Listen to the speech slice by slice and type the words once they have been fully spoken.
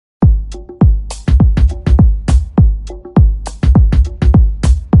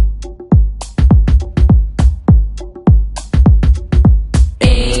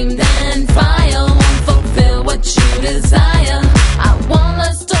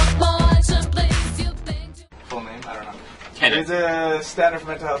It's a standard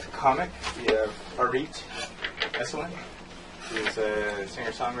mental health comic. We have Auret, Esselin. He's a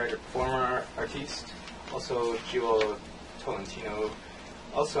singer-songwriter, performer, artiste. Also, Jewel Tolentino.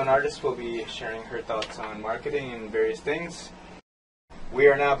 Also an artist, will be sharing her thoughts on marketing and various things. We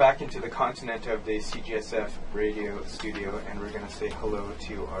are now back into the continent of the CJSF radio studio, and we're going to say hello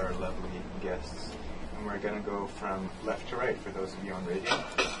to our lovely guests. And we're going to go from left to right for those of you on radio.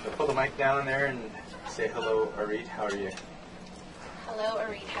 So pull the mic down there and say hello, Auret. How are you? Hello,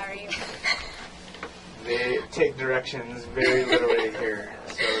 Auret. How are you? They take directions very literally here.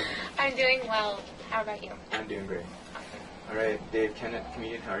 So I'm doing well. How about you? I'm doing great. All right, Dave Kennett,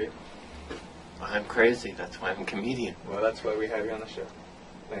 comedian. How are you? I'm crazy. That's why I'm a comedian. Well, that's why we have you on the show.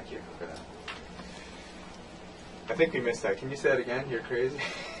 Thank you for that. I think we missed that. Can you say that again? You're crazy?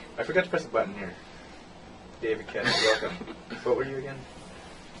 I forgot to press the button here. David Kennett, welcome. What were you again?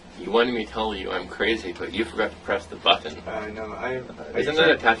 You wanted me to tell you I'm crazy, but you forgot to press the button. No, Isn't that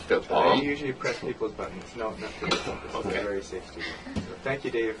attached to a palm? I usually press people's buttons. No, not for yourself. This is a very safe studio. So thank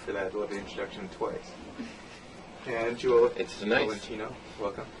you, Dave, for that lovely introduction twice. And Jewel Tolentino,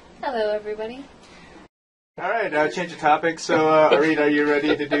 welcome. Hello, everybody. All right, change the topic. So, Auret, are you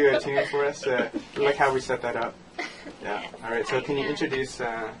ready to do a tune for us? Like how we set that up? Yeah. All right. So, can you introduce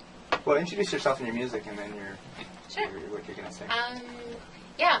yourself and your music, and then what you're gonna sing?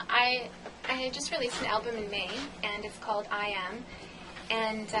 Yeah, I just released an album in May, and it's called I Am,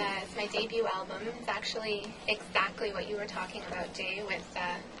 and it's my debut album. It's actually exactly what you were talking about, Jay, with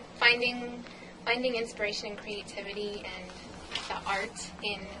finding inspiration and creativity and the art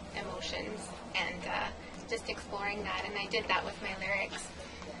in emotions, and just exploring that. And I did that with my lyrics.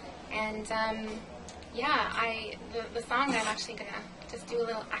 And the song, I'm actually gonna just do a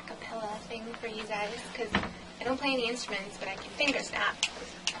little a cappella thing for you guys, because I don't play any instruments, but I can finger snap,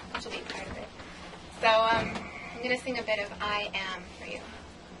 which will be part of it. So I'm gonna sing a bit of I Am for you,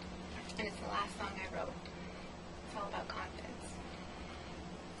 and it's the last song I wrote. It's all about confidence.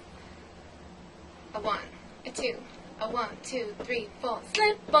 A 1, a 2, a 1, 2, 3, 4.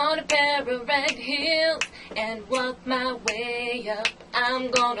 Slip on a pair of red heels and walk my way up.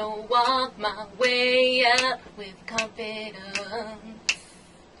 I'm gonna walk my way up with confidence.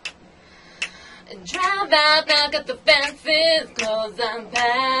 And drive out, knock at the fences, 'cause I'm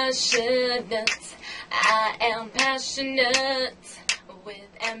passionate. I am passionate with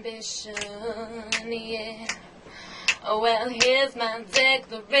ambition, yeah. Well, here's my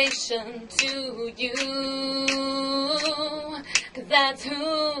declaration to you, 'cause that's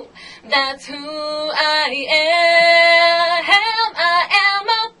who I am. I am a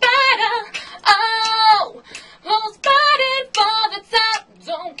fighter, oh, who's fighting for the top.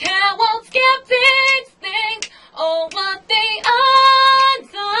 Don't care what skeptics think or what the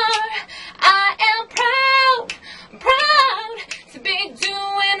odds are. I am proud to be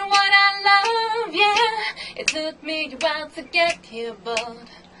doing what I love, yeah. It took me a while to get here, but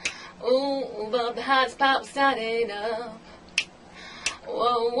the hardest part was starting up.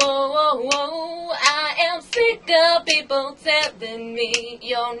 Whoa, whoa, whoa, whoa. I am sick of people telling me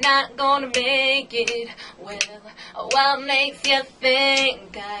you're not gonna make it. Well, what makes you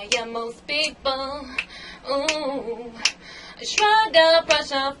think I am most people? Ooh. Shrug up,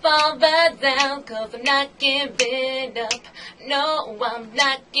 pressure, fall back down, 'cause I'm not giving up. No, I'm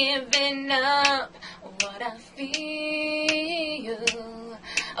not giving up what I feel.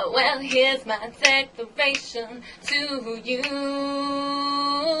 Well, here's my declaration to you,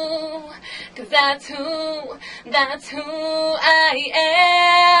 'cause that's who I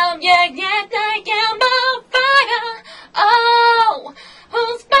am. Yeah, I am a fighter, oh,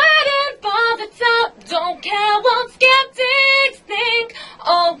 who's fighting for the top. Don't care what skeptics think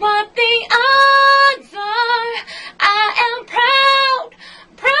or what the odds are. I am proud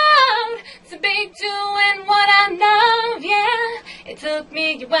to be doing what I love, yeah. It took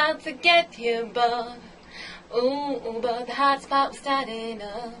me a while to get here, but the hot spot was starting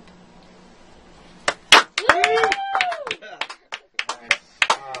up. Nice.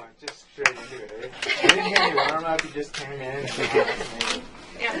 Oh, just straight into it, eh? I didn't hear you warm up, you just came in.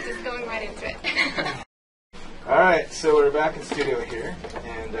 Yeah, I'm just going right into it. Alright, so we're back in studio here,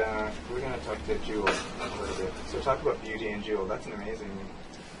 and we're going to talk to Jewel a little bit. So talk about beauty and Jewel. That's an amazing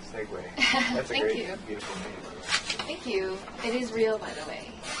segue. That's a great, beautiful name. Thank you. It is real, by the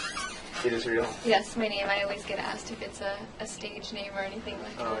way. It is real? Yes, my name. I always get asked if it's a stage name or anything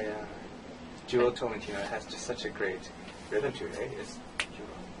like that. Oh, yeah. Jewel Tolentino has just such a great rhythm to it, eh? It's Jewel.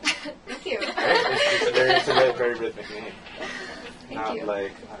 Thank you. Right? It's a very rhythmic name. Thank Not you.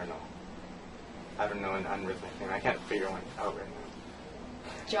 like, I don't know an unrhythmic name. I can't figure one out right now.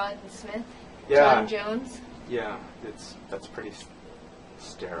 John Smith? Yeah. John Jones? Yeah, that's pretty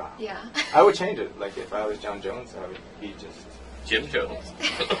sterile. Yeah. I would change it. Like if I was John Jones, I would be just Jim Jones.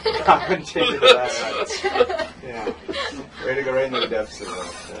 I wouldn't change it to that. Yeah, ready to go right into the deficit.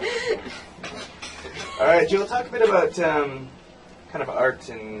 All right, Jill, talk a bit about kind of art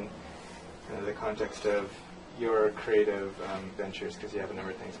in the context of your creative ventures, because you have a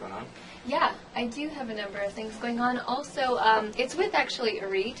number of things going on. Yeah, I do have a number of things going on. Also, it's with actually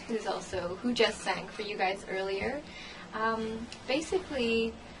Auret, who just sang for you guys earlier.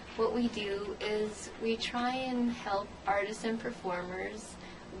 Basically, what we do is we try and help artists and performers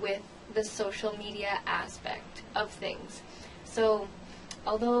with the social media aspect of things. So,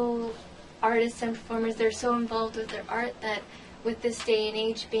 although artists and performers, they're so involved with their art that with this day and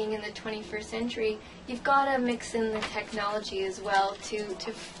age being in the 21st century, you've got to mix in the technology as well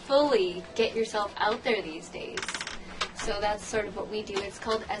to fully get yourself out there these days. So that's sort of what we do. It's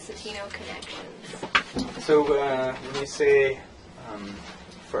called Essetino Connections. So when you say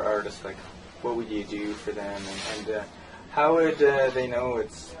for artists, like, what would you do for them, and how would they know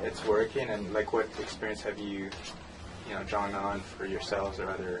it's working, and like what experience have you drawn on for yourselves or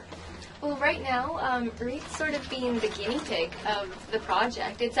other? Well, right now, Auret's sort of being the guinea pig of the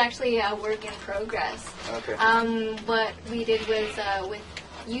project. It's actually a work in progress. Okay. What we did was with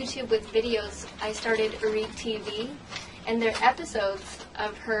YouTube, with videos, I started Auret TV, and they're episodes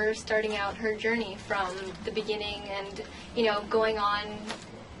of her starting out her journey from the beginning and, going on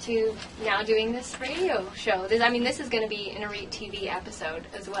to now doing this radio show. This is going to be an Auret TV episode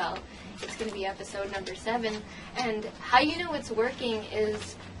as well. It's going to be episode number 7. And how you know it's working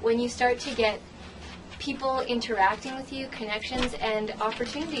is when you start to get people interacting with you, connections, and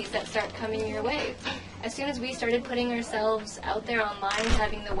opportunities that start coming your way. As soon as we started putting ourselves out there online,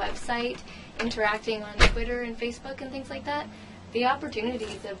 having the website, interacting on Twitter and Facebook and things like that, the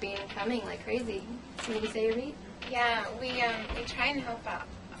opportunities have been coming like crazy. Can you say, Auret? Yeah, we try and help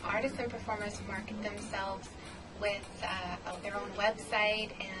artists and performers market themselves with their own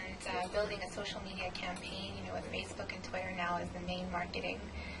website and building a social media campaign, with Facebook and Twitter now as the main marketing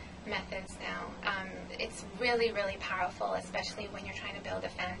methods now. It's really, really powerful, especially when you're trying to build a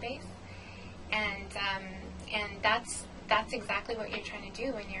fan base. And that's exactly what you're trying to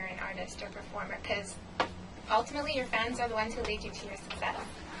do when you're an artist or performer, because ultimately your fans are the ones who lead you to your success.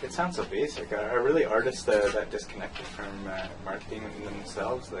 It sounds so basic. Are really artists that disconnected from marketing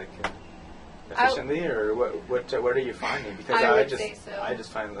themselves, like efficiently, or what are you finding? Because I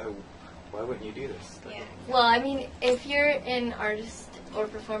just find that, why wouldn't you do this? Yeah. Well, if you're an artist or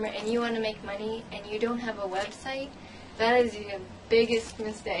performer and you want to make money and you don't have a website, that is the biggest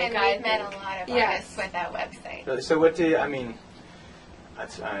mistake. And we've met a lot of artists with that website. Really? So what do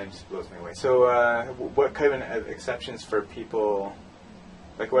that just blows me away. So what kind of exceptions for people?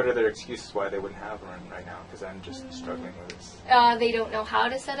 Like, what are their excuses why they wouldn't have one right now? Because I'm just struggling with this. They don't know how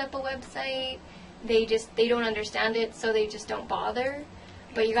to set up a website. They don't understand it, so they just don't bother.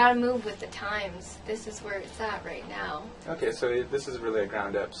 But you got to move with the times. This is where it's at right now. Okay, so this is really a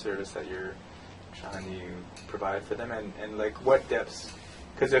ground-up service that you're trying to provide for them, and like what depths?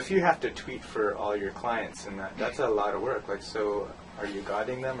 Because if you have to tweet for all your clients, and that's a lot of work. Like, so are you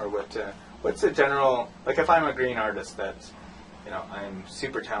guiding them, or what? What's the general? Like, if I'm a green artist that's I'm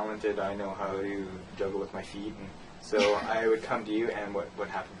super talented, I know how to juggle with my feet, and so I would come to you, and what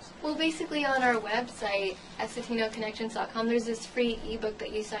happens? Well, basically on our website, essetinoconnections.com, there's this free ebook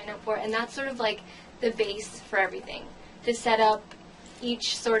that you sign up for, and that's sort of like the base for everything, to set up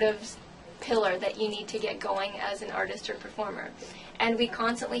each sort of pillar that you need to get going as an artist or performer. And we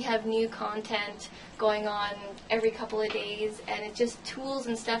constantly have new content going on every couple of days, and it's just tools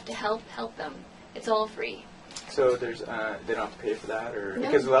and stuff to help them. It's all free. So there's they don't have to pay for that, or no.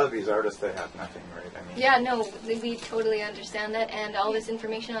 Because a lot of these artists, they have nothing, right? Yeah, no, we totally understand that, and all this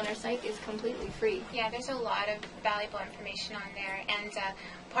information on our site is completely free. Yeah, there's a lot of valuable information on there, and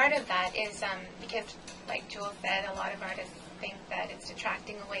part of that is because, like Joel said, a lot of artists think that it's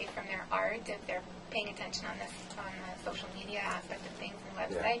detracting away from their art if they're paying attention on the social media aspect of things and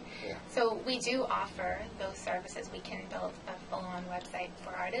website. Yeah. So we do offer those services. We can build a full-on website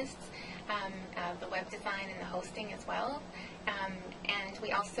for artists, the web design and the hosting as well. And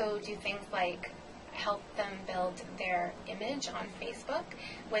we also do things like help them build their image on Facebook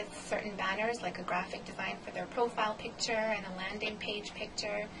with certain banners, like a graphic design for their profile picture and a landing page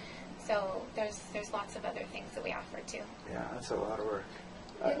picture. So there's lots of other things that we offer too. Yeah, that's a lot of work.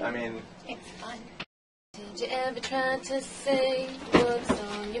 It's fun. Did you ever try to say what's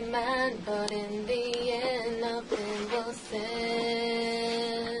on your mind, but in the end nothing was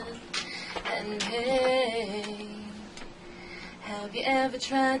said? And hey, have Have you ever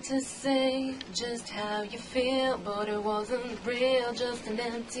tried to say just how you feel, but it wasn't real, just an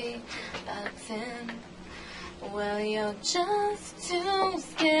empty button? Well, you're just too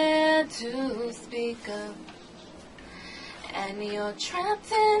scared to speak up, and you're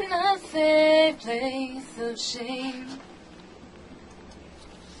trapped in a safe place of shame.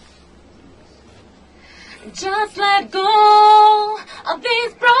 Just let go of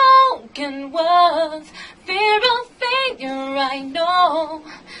these broken words. Fear of failure, I know.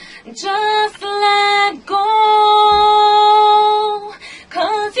 Just let go,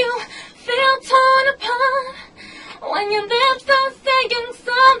 'cause you feel torn apart when your lips are saying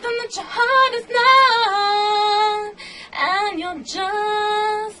something that your heart is not, and you're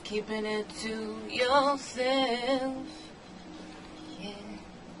just keeping it to yourself.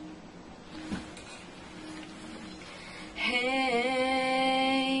 Hey,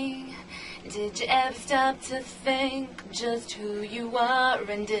 did you ever stop to think just who you are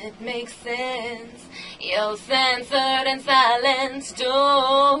and it makes sense? You're censored and silenced,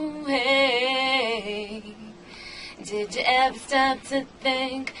 oh hey. Did you ever stop to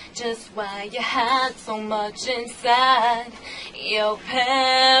think just why you had so much inside? You're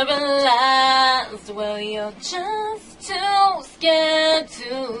paralyzed, well you're just too scared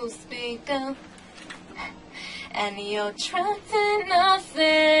to speak up, and you're trapped in a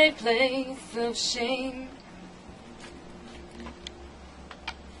safe place of shame.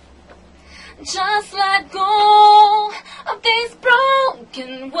 Just let go of these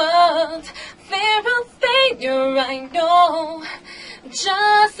broken words. Fear of failure, I know.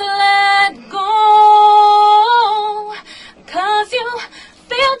 Just let go, 'cause you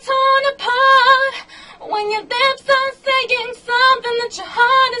feel torn apart when your lips are saying something that your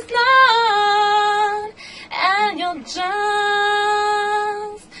heart is not, and you'll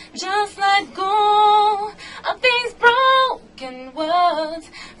just let go of these broken words.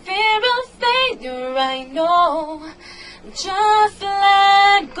 Fear of failure, I know. Just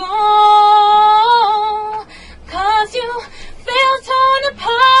let go, 'cause you feel torn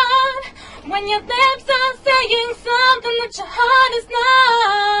apart when your lips are saying something that your heart is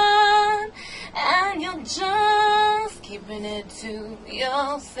not, and you're just keeping it to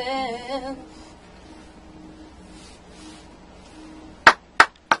yourself.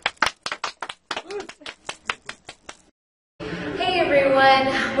 Hey everyone,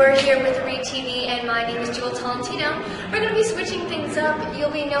 we're here with Auret TV and my name is Tolentino. We're going to be switching things up.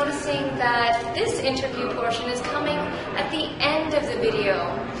 You'll be noticing that this interview portion is coming at the end of the video.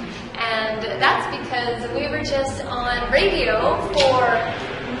 And that's because we were just on radio for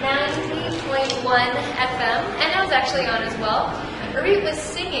 90.1 FM, and I was actually on as well. Auret was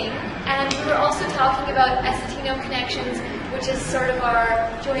singing, and we were also talking about Essetino Connections, which is sort of our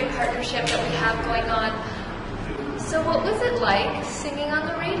joint partnership that we have going on. So what was it like singing on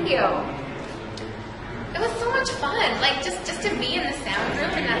the radio? It was so much fun, like just to be in the sound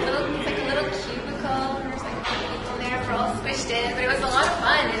room in that little, it's like a little cubicle, and there's like people there, we're all squished in, but it was a lot of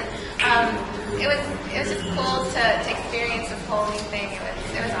fun. And, it was just cool to experience this whole new thing.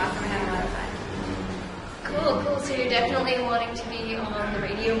 It was awesome. I had a lot of fun. Cool. So you're definitely wanting to be on the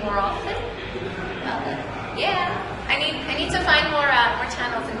radio more often? Yeah, I need to find more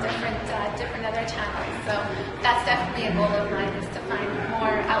channels and different other channels. So that's definitely a goal of mine, is to find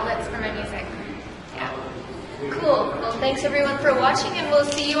more outlets for my music. Yeah. Cool. Well, thanks everyone for watching, and we'll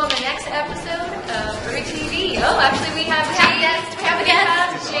see you on the next episode of Auret TV. Oh, actually we have a guest,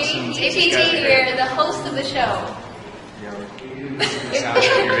 JPT here, the host of the show. Sound on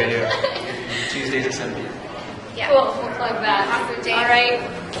your video. Tuesdays at 7 p.m. Yeah. Cool. We'll plug that. Awesome, James. All right.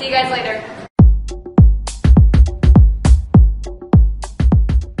 See you guys later.